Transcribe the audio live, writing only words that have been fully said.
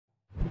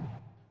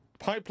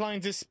Pipeline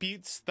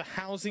disputes, the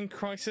housing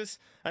crisis,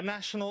 a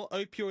national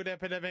opioid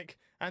epidemic,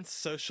 and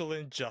social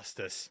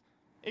injustice.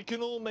 It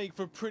can all make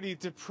for pretty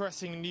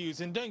depressing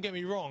news, and don't get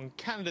me wrong,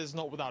 Canada's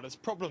not without its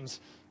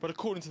problems. But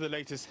according to the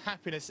latest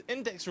Happiness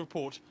Index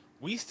report,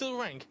 we still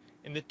rank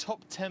in the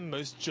top 10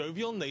 most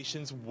jovial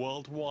nations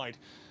worldwide.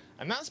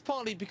 And that's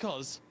partly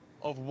because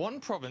of one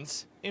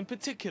province in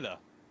particular.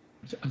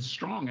 A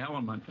strong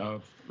element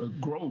of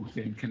growth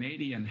in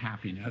Canadian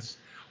happiness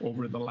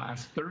over the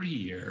last 30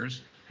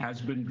 years has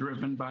been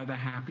driven by the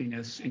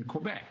happiness in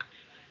Quebec,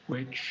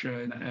 which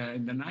in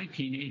the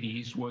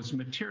 1980s was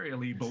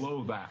materially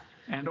below that.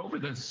 And over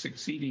the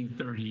succeeding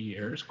 30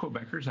 years,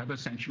 Quebecers have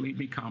essentially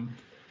become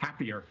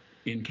happier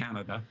in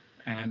Canada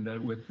and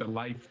with the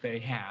life they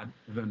had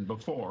than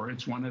before.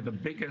 It's one of the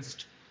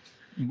biggest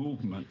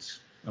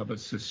movements of a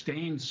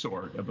sustained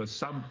sort of a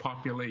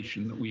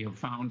subpopulation that we have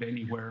found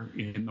anywhere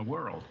in the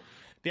world.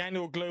 The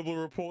annual global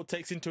report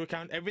takes into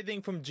account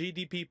everything from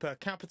GDP per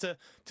capita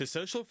to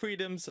social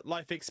freedoms,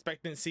 life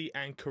expectancy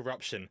and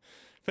corruption.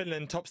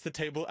 Finland tops the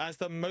table as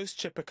the most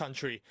chipper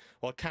country,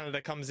 while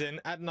Canada comes in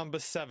at number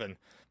 7.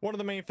 One of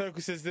the main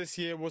focuses this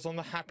year was on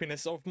the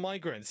happiness of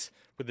migrants,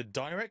 with a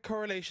direct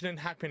correlation in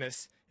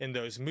happiness in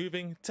those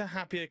moving to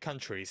happier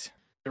countries.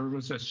 There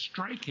was a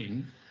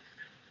striking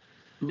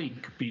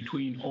link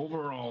between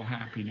overall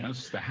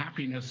happiness, the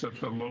happiness of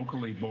the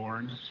locally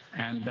born,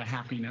 and the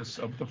happiness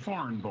of the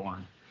foreign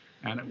born.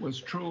 And it was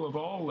true of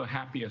all the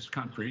happiest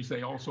countries.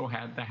 They also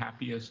had the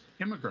happiest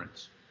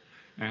immigrants.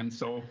 And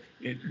so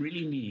it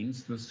really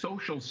means the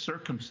social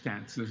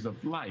circumstances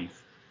of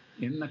life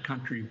in the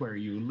country where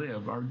you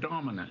live are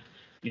dominant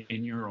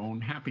in your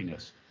own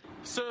happiness.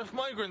 So if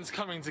migrants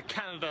coming to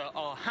Canada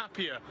are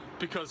happier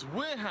because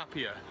we're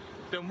happier,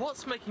 then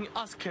what's making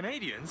us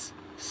Canadians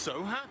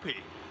so happy?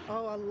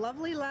 Oh, a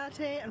lovely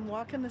latte and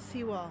walk in the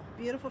seawall.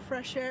 Beautiful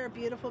fresh air,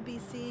 beautiful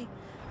BC.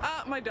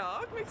 My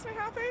dog makes me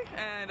happy,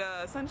 and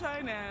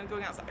sunshine and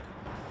going outside.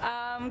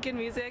 Good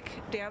music,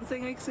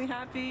 dancing makes me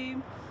happy,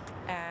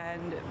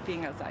 and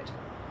being outside.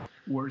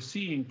 We're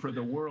seeing for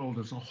the world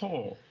as a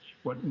whole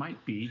what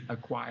might be a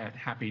quiet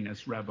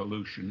happiness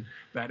revolution,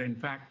 that in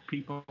fact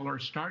people are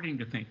starting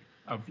to think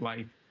of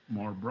life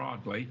more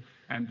broadly,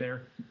 and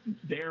they're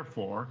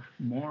therefore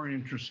more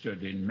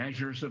interested in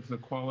measures of the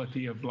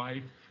quality of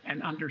life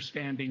and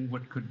understanding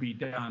what could be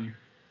done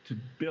to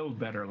build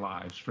better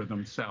lives for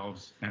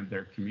themselves and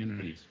their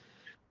communities.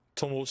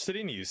 Tom Walsh,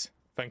 City News,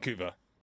 Vancouver.